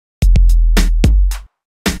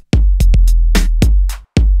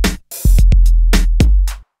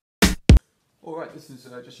this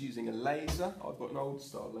is just using a laser. I've got an old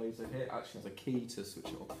style laser here. It actually has a key to switch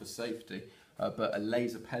it off for safety, but a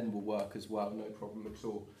laser pen will work as well, no problem at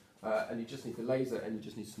all. And you just need the laser and you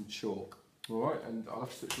just need some chalk. Alright, and I'll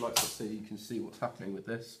have to switch the lights so you can see what's happening with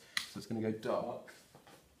this. So it's going to go dark,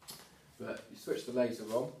 but you switch the laser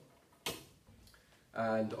on,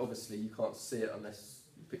 and obviously you can't see it unless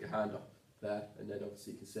you put your hand up there, and then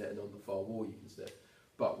obviously you can see it, and on the far wall you can see it.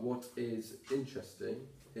 But what is interesting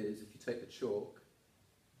is if you take the chalk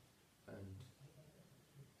and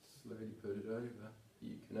slowly put it over,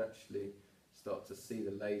 you can actually start to see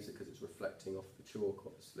the laser because it's reflecting off the chalk,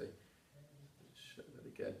 obviously. Let's show that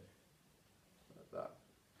again, like that.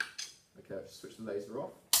 Okay, I've just switched the laser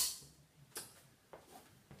off.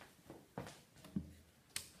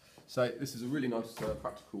 So this is a really nice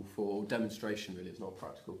practical for demonstration, really, it's not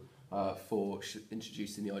practical, for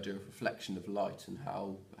introducing the idea of reflection of light and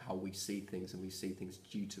how we see things, and we see things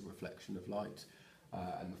due to reflection of light,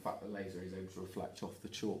 and the fact that the laser is able to reflect off the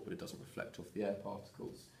chalk but it doesn't reflect off the air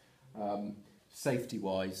particles. Safety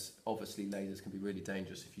wise, obviously lasers can be really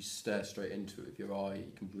dangerous. If you stare straight into it with your eye,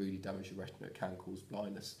 it can really damage your retina, it can cause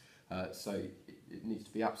blindness. So it needs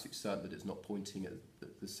to be absolutely certain that it's not pointing at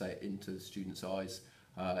into the student's eyes.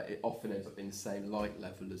 It often ends up being the same light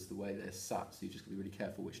level as the way they're sat, so you've just got to be really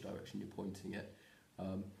careful which direction you're pointing it.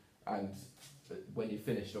 And when you're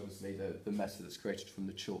finished, obviously the mess that's created from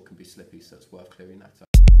the chalk can be slippy, so it's worth clearing that up.